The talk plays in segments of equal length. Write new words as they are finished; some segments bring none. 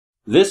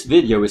This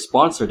video is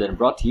sponsored and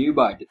brought to you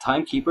by the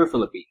Timekeeper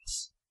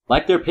Philippines.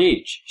 Like their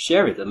page,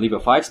 share it, and leave a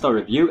 5-star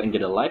review and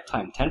get a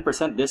lifetime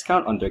 10%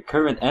 discount on their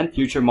current and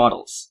future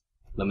models.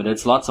 Limited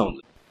slots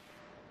only.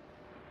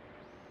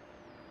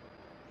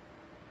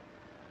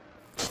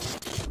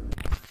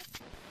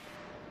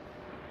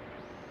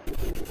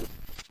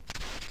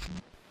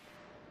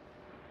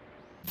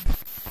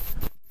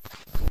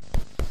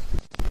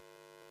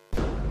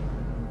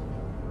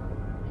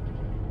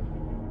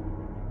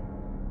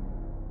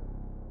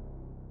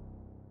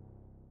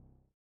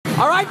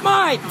 Alright,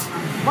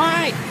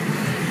 Mike!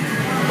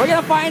 We're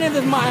gonna find in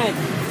this Mike.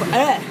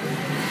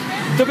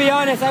 To be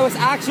honest, I was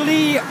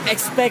actually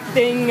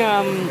expecting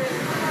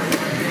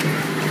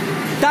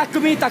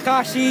Takumi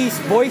Takashi's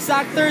voice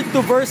actor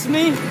to verse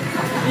me.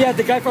 Yeah,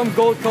 the guy from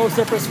Gold Coast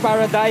Surfers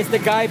Paradise, the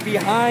guy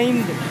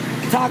behind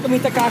Takumi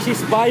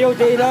Takashi's bio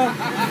data.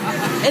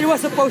 It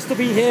was supposed to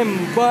be him,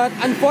 but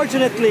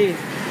unfortunately,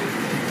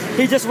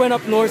 he just went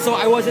up north, so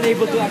I wasn't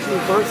able to actually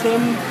verse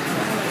him.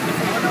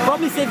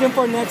 Probably save him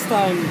for next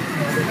time.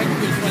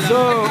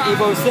 So,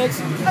 Evo VI.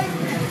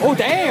 Oh,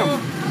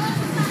 damn!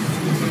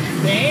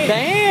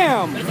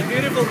 Damn! That's a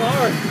beautiful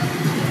car.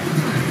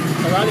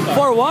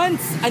 For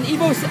once, an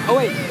Evo... Oh,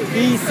 wait.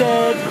 He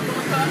said...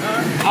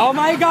 Oh,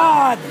 my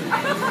God!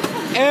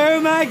 Oh,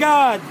 my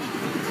God!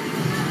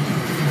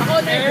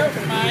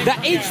 The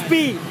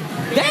HP!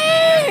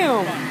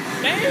 Damn!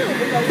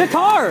 Damn! The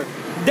car!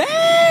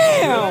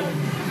 Damn!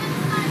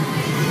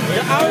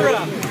 The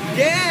aura!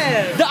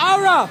 Yeah! The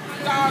aura!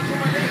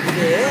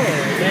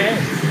 Yeah!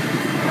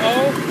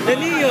 Oh, the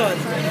neon!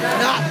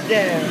 Not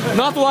there!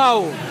 Not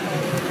wow!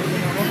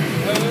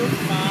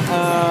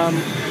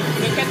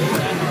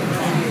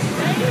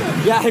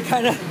 Yeah, I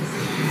kinda...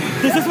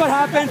 This is what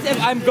happens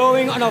if I'm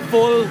going on a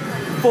full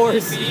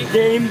force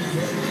game.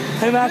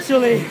 I'm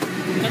actually...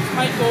 That's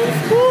my goal.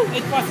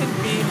 It wasn't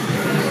me.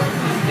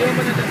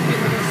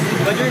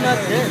 But you're not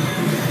dead.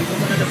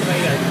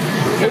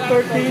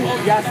 830,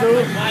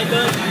 Yasu.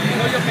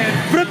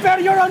 Prepare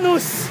your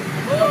anus!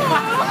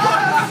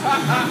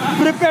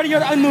 Prepare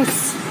your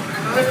anus!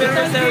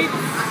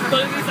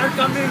 Toys are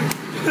coming.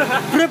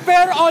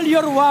 Prepare all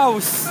your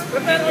wows!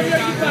 Prepare all your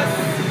ibas.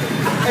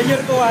 And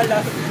your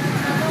koala.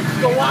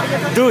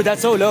 Dude,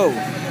 that's so low. Never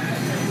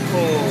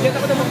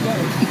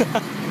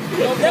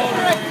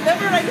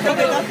write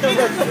copyright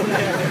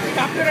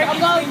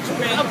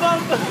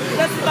above.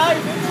 That's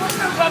live.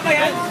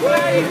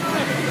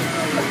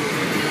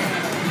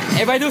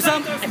 If I do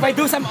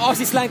some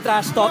Aussie slang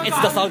trash talk, it's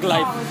the Sug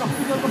Life.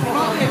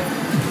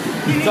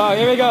 So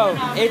here we go,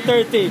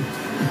 8:30.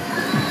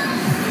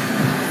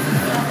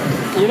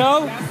 You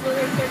know,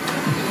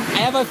 I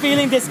have a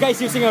feeling this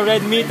guy's using a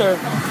red meter.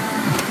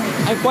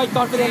 I'm quite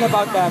confident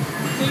about that.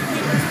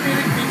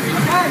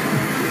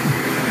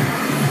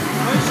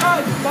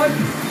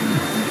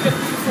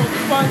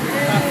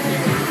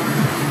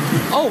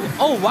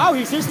 Oh wow,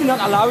 he's seriously not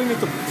allowing me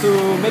to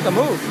make a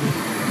move.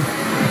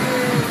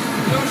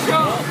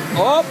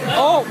 Oh!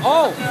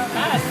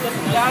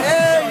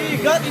 Hey, you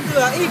got into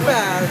the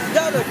E-Pass.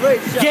 That's a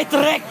great shot. Get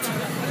wrecked,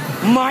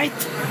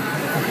 mate.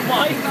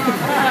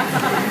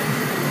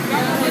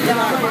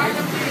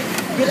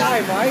 Good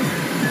eye, Mike.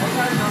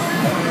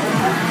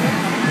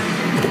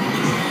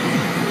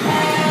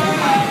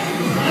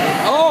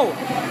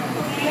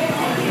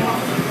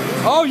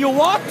 Oh, you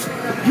what?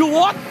 You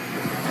what?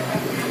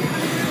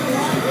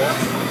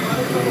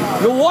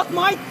 You what,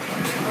 mate?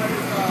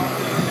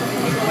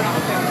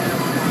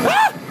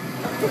 Ah!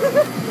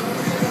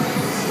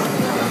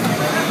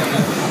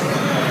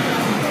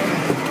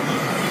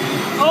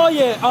 Oh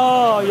yeah,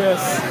 oh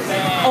yes.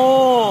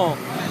 Oh.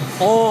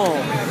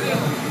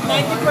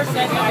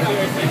 90%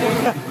 accuracy.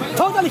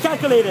 Totally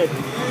calculated.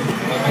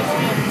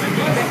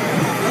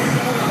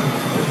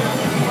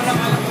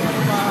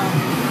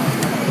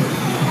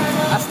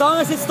 As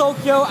long as it's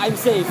Tokyo, I'm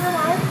safe.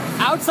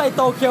 Outside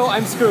Tokyo,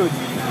 I'm screwed.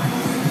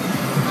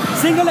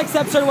 Single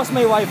exception was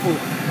my waifu.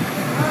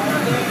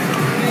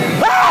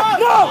 Ah!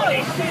 No!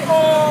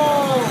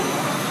 Oh!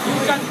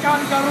 You can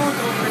kangaroo.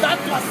 That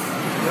was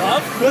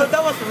rough.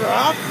 That was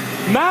rough.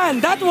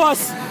 Man, that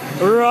was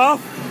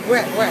rough.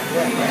 Where?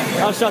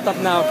 I'll shut up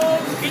now.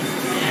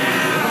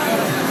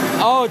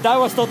 Oh, that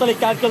was totally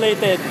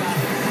calculated.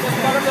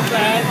 That's part of the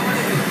plan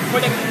for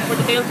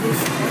the tail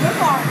boost.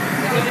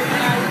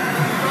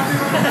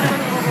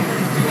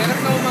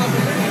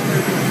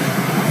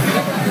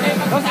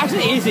 That was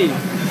actually easy.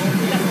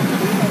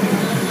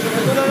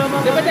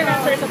 But the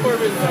Lancer is a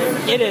 4-wheel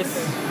drive. It is.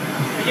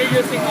 And you're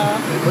using a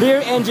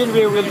Rear engine,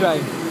 rear wheel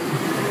drive.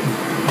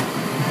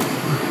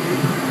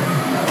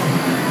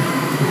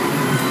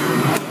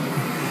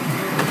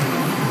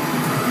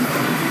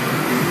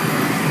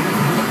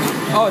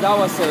 Oh, that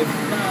was safe.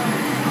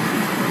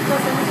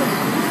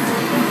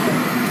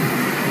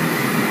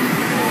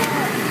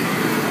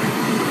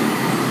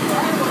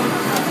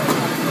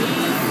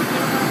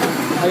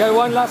 I got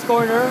one last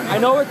corner. I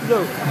know what to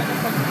do.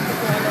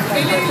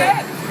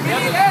 I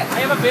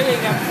have a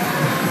feeling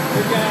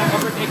you're gonna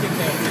overtake him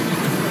there.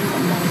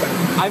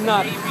 I'm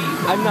not.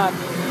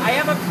 I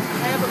have a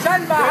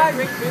Shan Bahan. Oh,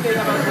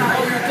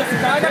 you just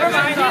got never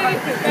mind.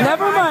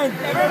 Never mind.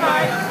 Never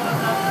mind.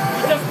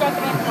 You just got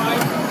wrecked by.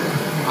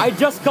 I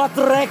just got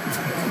wrecked.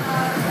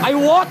 I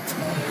what?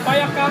 By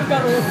a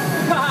kangaroo.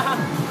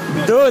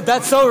 Dude,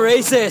 that's so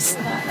racist.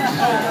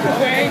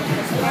 Okay.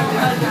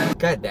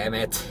 God damn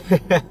it.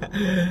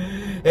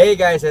 Hey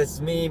guys,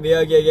 it's me,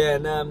 Myogi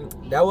again.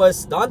 That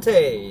was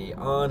Dante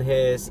on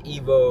his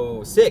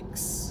Evo VI.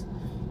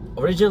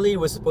 Originally, it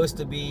was supposed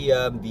to be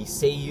the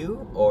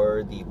Seiyu,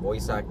 or the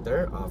voice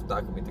actor of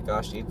Takumi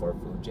Takashi for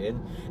Fujin.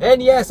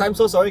 And yes, I'm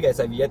so sorry guys,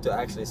 I've yet to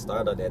actually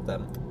start on it.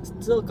 I'm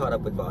still caught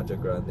up with Vajo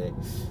Grande.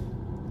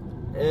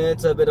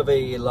 It's a bit of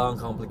a long,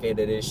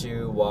 complicated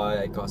issue why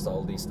I caused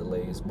all these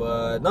delays,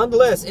 but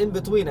nonetheless, in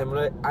between, I'm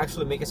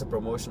actually making some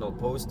promotional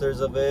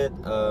posters of it,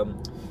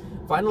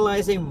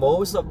 finalizing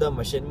most of the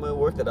machinima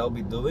work that I'll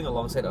be doing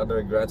alongside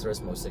other Gran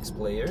Turismo 6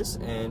 players,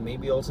 and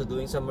maybe also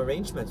doing some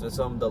arrangements with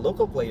some of the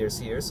local players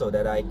here so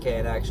that I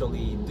can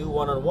actually do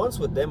one-on-ones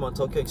with them on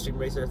Tokyo Extreme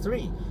Racer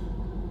 3.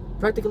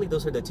 Practically,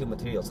 those are the two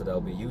materials that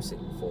I'll be using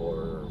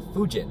for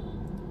Fujin.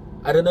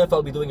 I don't know if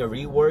I'll be doing a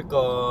rework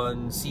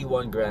on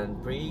C1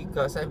 Grand Prix,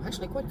 because I'm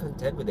actually quite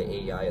content with the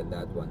AI on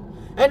that one.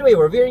 Anyway,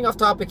 we're veering off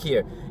topic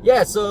here.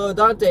 Yeah, so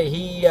Dante,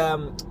 he,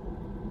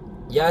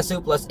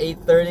 Yasu plus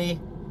 830,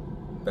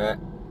 but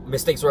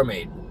mistakes were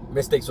made.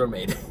 Mistakes were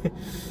made.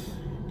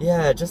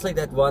 Yeah, just like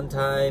that one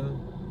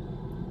time,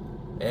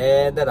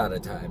 and that other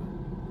time.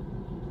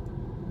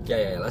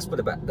 Yeah, let's put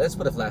it back. Let's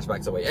put the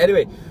flashbacks away.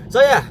 Anyway, so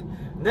yeah,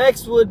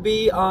 next would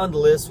be on the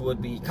list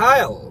would be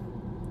Kyle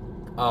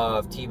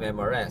of Team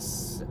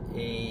MRS.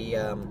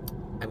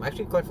 I'm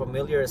actually quite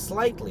familiar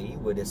slightly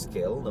with his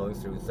skill, knowing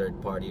through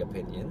third-party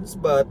opinions,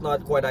 but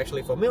not quite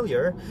actually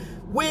familiar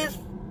with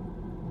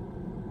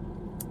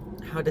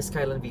how the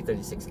Skyline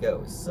V36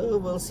 goes. So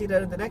we'll see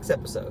that in the next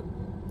episode.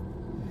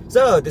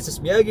 So this is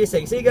Myogi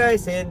saying see you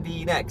guys in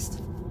the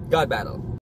next God Battle.